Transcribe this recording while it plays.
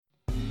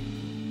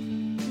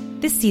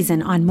This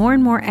season on More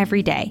and More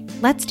Every Day,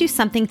 let's do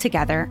something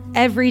together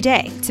every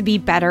day to be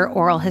better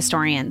oral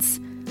historians.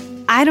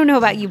 I don't know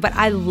about you, but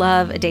I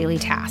love a daily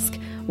task,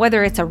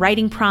 whether it's a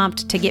writing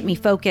prompt to get me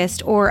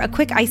focused or a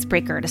quick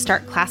icebreaker to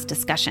start class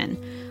discussion.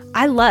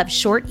 I love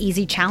short,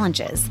 easy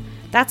challenges.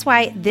 That's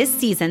why this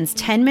season's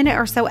 10-minute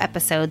or so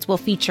episodes will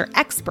feature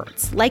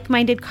experts,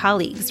 like-minded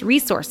colleagues,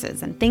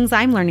 resources, and things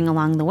I'm learning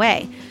along the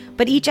way.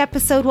 But each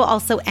episode will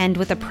also end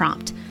with a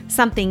prompt,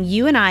 something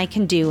you and I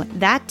can do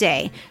that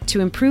day to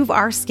improve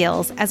our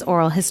skills as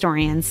oral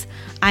historians.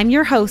 I'm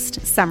your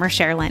host, Summer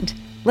Sherland.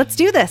 Let's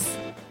do this.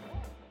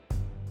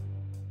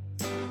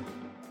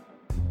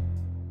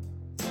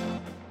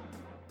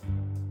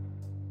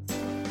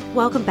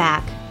 Welcome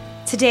back.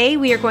 Today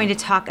we are going to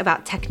talk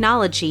about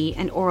technology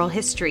and oral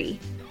history.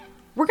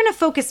 We're going to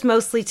focus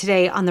mostly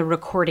today on the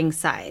recording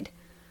side.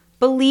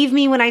 Believe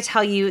me when I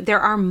tell you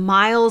there are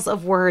miles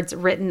of words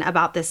written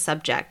about this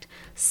subject.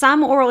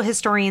 Some oral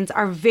historians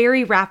are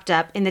very wrapped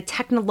up in the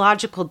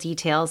technological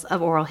details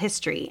of oral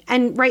history,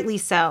 and rightly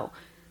so.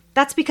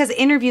 That's because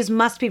interviews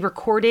must be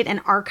recorded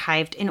and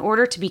archived in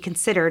order to be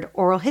considered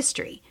oral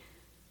history.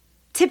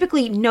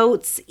 Typically,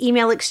 notes,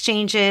 email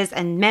exchanges,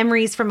 and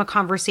memories from a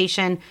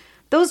conversation,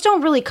 those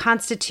don't really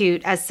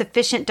constitute as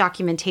sufficient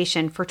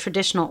documentation for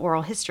traditional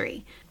oral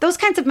history. Those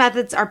kinds of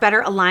methods are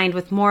better aligned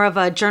with more of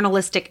a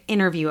journalistic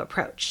interview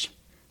approach.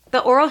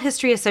 The Oral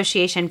History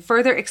Association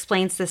further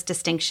explains this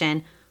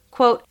distinction.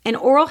 Quote, an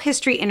oral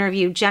history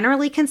interview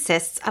generally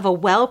consists of a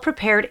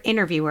well-prepared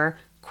interviewer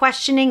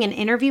questioning an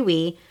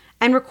interviewee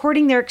and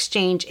recording their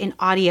exchange in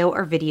audio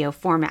or video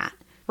format.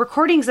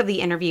 Recordings of the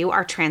interview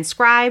are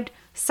transcribed,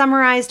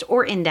 summarized,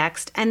 or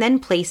indexed, and then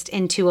placed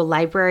into a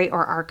library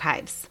or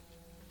archives.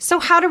 So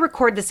how to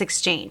record this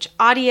exchange,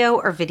 audio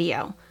or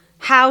video?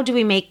 How do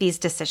we make these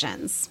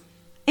decisions?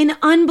 An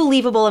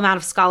unbelievable amount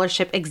of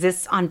scholarship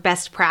exists on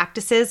best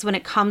practices when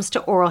it comes to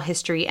oral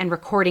history and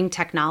recording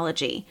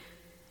technology.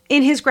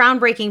 In his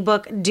groundbreaking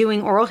book,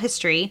 Doing Oral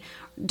History,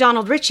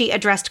 Donald Ritchie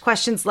addressed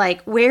questions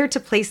like where to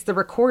place the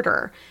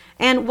recorder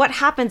and what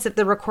happens if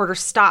the recorder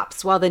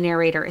stops while the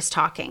narrator is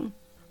talking.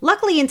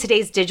 Luckily, in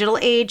today's digital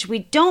age, we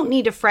don't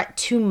need to fret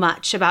too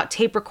much about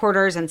tape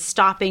recorders and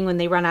stopping when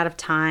they run out of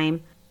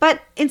time.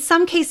 But in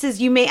some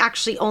cases, you may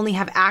actually only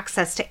have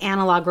access to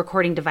analog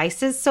recording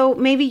devices, so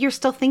maybe you're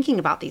still thinking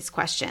about these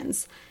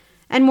questions.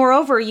 And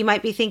moreover, you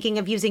might be thinking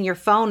of using your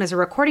phone as a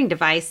recording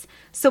device,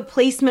 so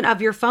placement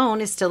of your phone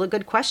is still a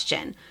good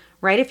question,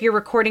 right? If you're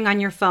recording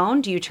on your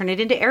phone, do you turn it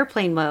into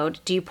airplane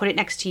mode? Do you put it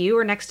next to you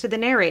or next to the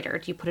narrator?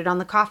 Do you put it on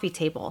the coffee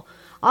table?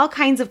 All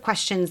kinds of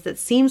questions that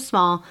seem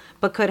small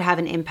but could have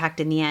an impact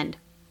in the end.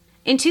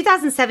 In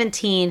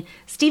 2017,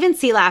 Stephen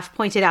Seelaf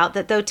pointed out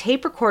that though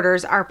tape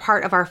recorders are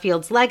part of our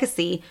field's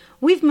legacy,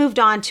 we've moved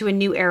on to a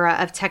new era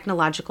of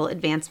technological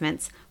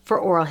advancements for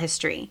oral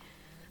history.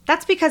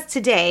 That's because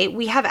today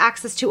we have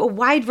access to a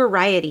wide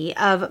variety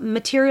of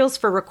materials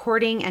for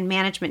recording and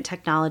management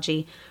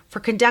technology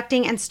for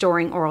conducting and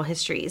storing oral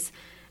histories.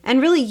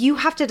 And really, you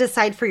have to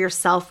decide for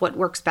yourself what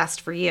works best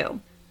for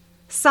you.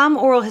 Some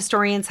oral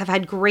historians have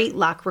had great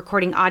luck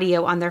recording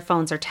audio on their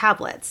phones or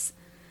tablets.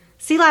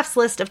 Seelaf's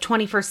list of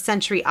 21st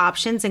century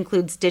options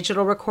includes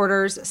digital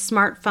recorders,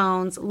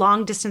 smartphones,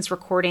 long-distance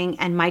recording,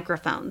 and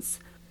microphones.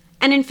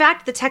 And in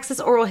fact, the Texas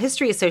Oral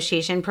History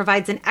Association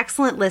provides an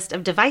excellent list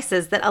of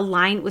devices that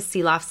align with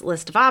Seelaf's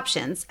list of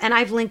options, and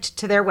I've linked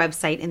to their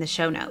website in the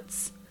show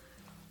notes.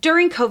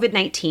 During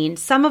COVID-19,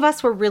 some of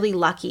us were really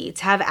lucky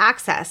to have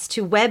access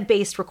to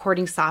web-based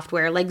recording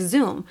software like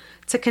Zoom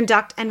to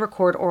conduct and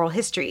record oral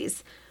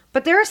histories.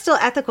 But there are still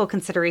ethical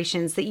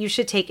considerations that you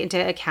should take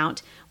into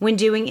account when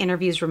doing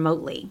interviews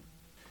remotely.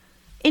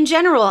 In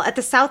general, at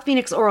the South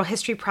Phoenix Oral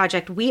History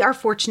Project, we are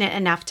fortunate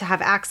enough to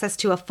have access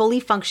to a fully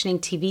functioning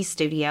TV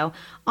studio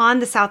on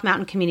the South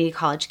Mountain Community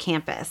College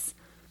campus.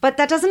 But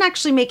that doesn't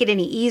actually make it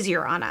any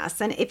easier on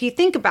us. And if you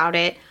think about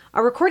it,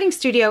 a recording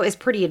studio is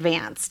pretty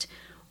advanced.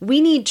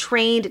 We need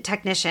trained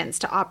technicians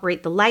to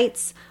operate the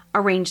lights,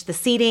 arrange the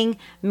seating,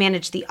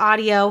 manage the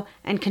audio,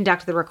 and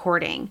conduct the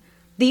recording.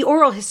 The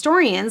oral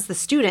historians, the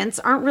students,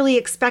 aren't really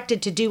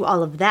expected to do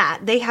all of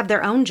that. They have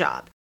their own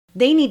job.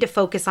 They need to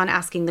focus on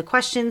asking the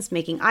questions,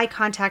 making eye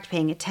contact,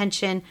 paying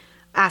attention,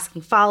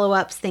 asking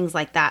follow-ups, things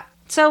like that.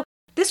 So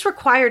this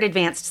required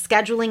advanced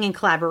scheduling and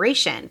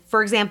collaboration.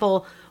 For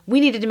example, we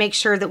needed to make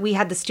sure that we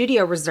had the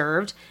studio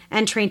reserved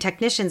and trained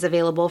technicians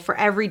available for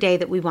every day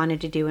that we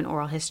wanted to do an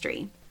oral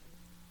history.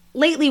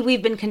 Lately,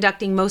 we've been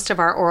conducting most of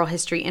our oral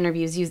history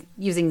interviews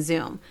using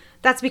Zoom.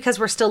 That's because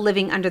we're still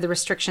living under the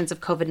restrictions of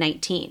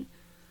COVID-19.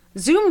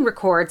 Zoom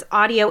records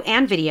audio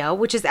and video,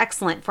 which is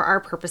excellent for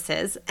our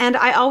purposes, and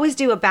I always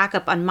do a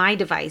backup on my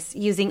device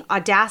using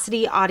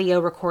Audacity Audio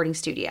Recording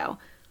Studio.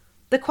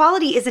 The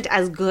quality isn't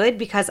as good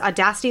because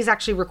Audacity is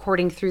actually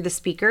recording through the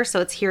speaker,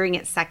 so it's hearing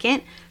it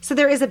second, so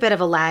there is a bit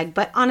of a lag,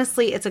 but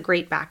honestly, it's a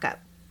great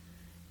backup.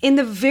 In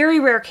the very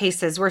rare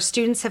cases where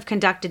students have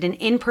conducted an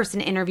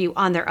in-person interview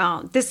on their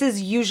own, this is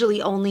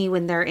usually only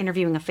when they're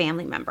interviewing a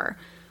family member.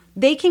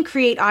 They can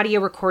create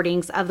audio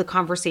recordings of the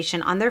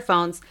conversation on their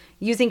phones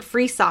using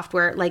free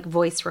software like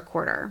Voice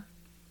Recorder.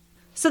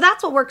 So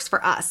that's what works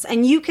for us,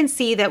 and you can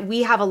see that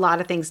we have a lot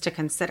of things to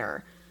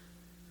consider.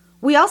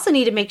 We also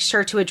need to make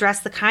sure to address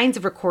the kinds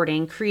of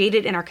recording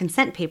created in our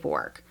consent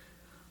paperwork.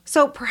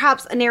 So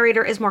perhaps a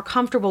narrator is more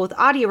comfortable with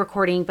audio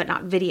recording but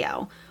not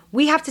video.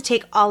 We have to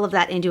take all of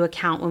that into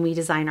account when we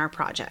design our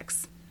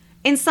projects.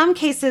 In some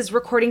cases,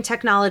 recording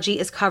technology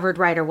is covered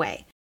right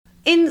away.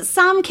 In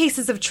some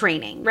cases of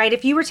training, right?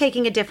 If you were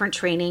taking a different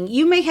training,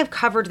 you may have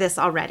covered this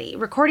already.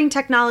 Recording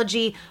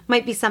technology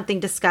might be something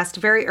discussed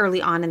very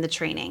early on in the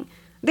training.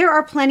 There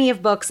are plenty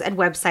of books and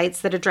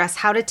websites that address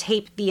how to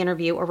tape the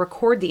interview or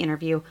record the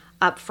interview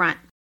up front.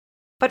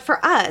 But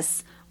for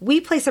us, we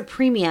place a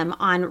premium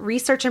on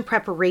research and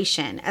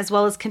preparation as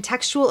well as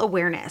contextual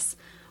awareness,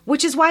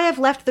 which is why I've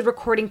left the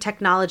recording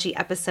technology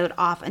episode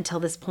off until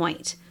this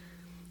point.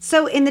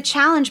 So in the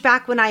challenge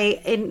back when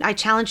I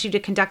challenged you to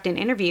conduct an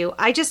interview,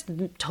 I just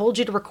told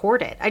you to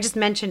record it. I just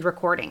mentioned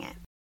recording it.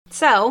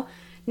 So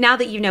now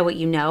that you know what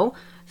you know,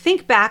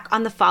 think back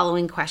on the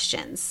following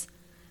questions.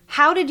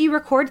 How did you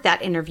record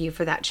that interview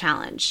for that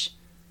challenge?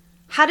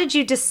 How did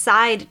you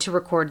decide to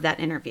record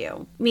that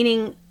interview?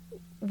 Meaning,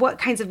 what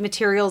kinds of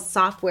materials,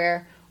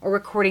 software, or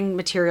recording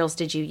materials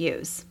did you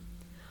use?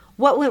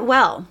 What went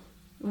well?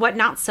 What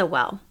not so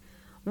well?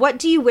 What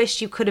do you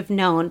wish you could have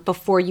known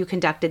before you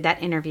conducted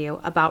that interview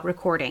about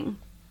recording?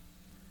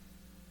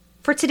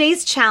 For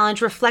today's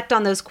challenge, reflect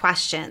on those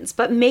questions,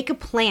 but make a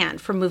plan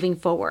for moving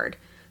forward.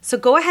 So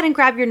go ahead and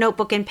grab your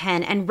notebook and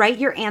pen and write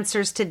your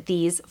answers to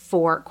these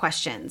 4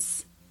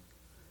 questions.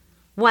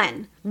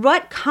 1.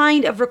 What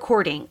kind of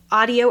recording,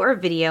 audio or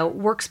video,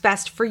 works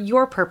best for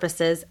your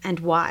purposes and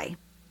why?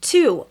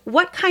 2.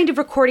 What kind of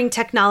recording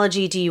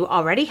technology do you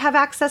already have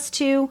access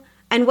to?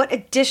 And what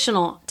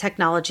additional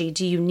technology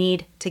do you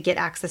need to get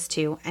access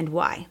to and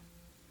why?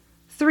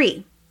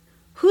 3.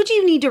 Who do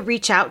you need to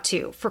reach out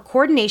to for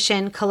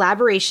coordination,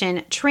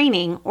 collaboration,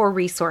 training, or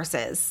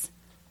resources?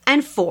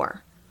 And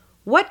 4.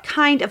 What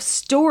kind of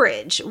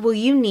storage will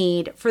you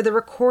need for the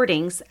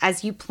recordings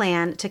as you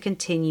plan to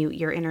continue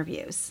your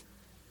interviews?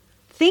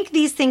 Think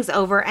these things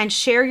over and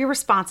share your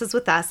responses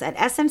with us at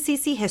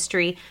SMCC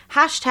History,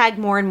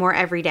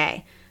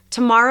 #MoreAndMoreEveryday.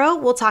 Tomorrow,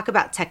 we'll talk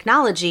about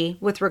technology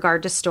with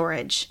regard to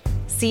storage.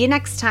 See you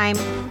next time.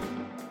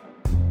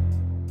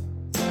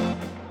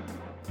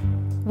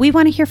 We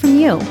want to hear from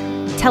you.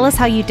 Tell us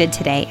how you did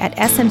today at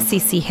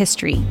SMCC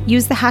History.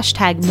 Use the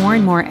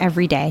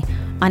 #MoreAndMoreEveryday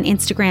on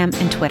Instagram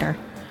and Twitter.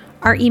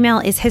 Our email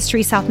is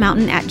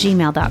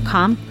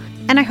historysouthmountain@gmail.com,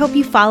 and I hope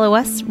you follow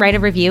us, write a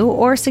review,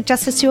 or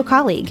suggest us to a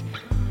colleague.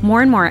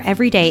 More and More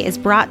Every Day is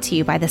brought to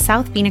you by the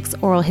South Phoenix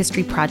Oral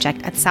History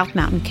Project at South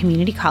Mountain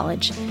Community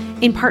College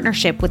in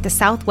partnership with the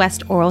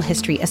Southwest Oral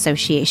History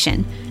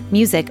Association.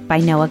 Music by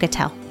Noah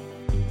Gattel.